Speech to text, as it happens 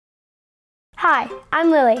Hi,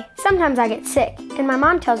 I'm Lily. Sometimes I get sick, and my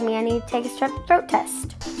mom tells me I need to take a strep throat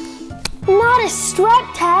test. Not a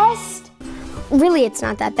strep test! Really, it's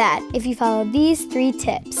not that bad if you follow these 3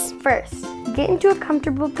 tips. First, get into a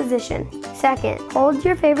comfortable position. Second, hold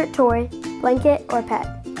your favorite toy, blanket, or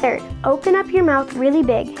pet. Third, open up your mouth really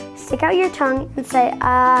big. Stick out your tongue and say,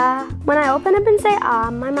 ah. When I open up and say, ah,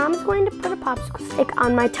 my mom is going to put a popsicle stick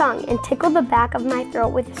on my tongue and tickle the back of my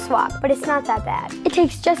throat with a swab, but it's not that bad. It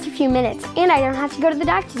takes just a few minutes, and I don't have to go to the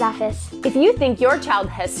doctor's office. If you think your child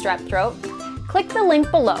has strep throat, click the link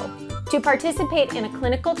below to participate in a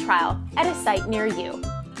clinical trial at a site near you.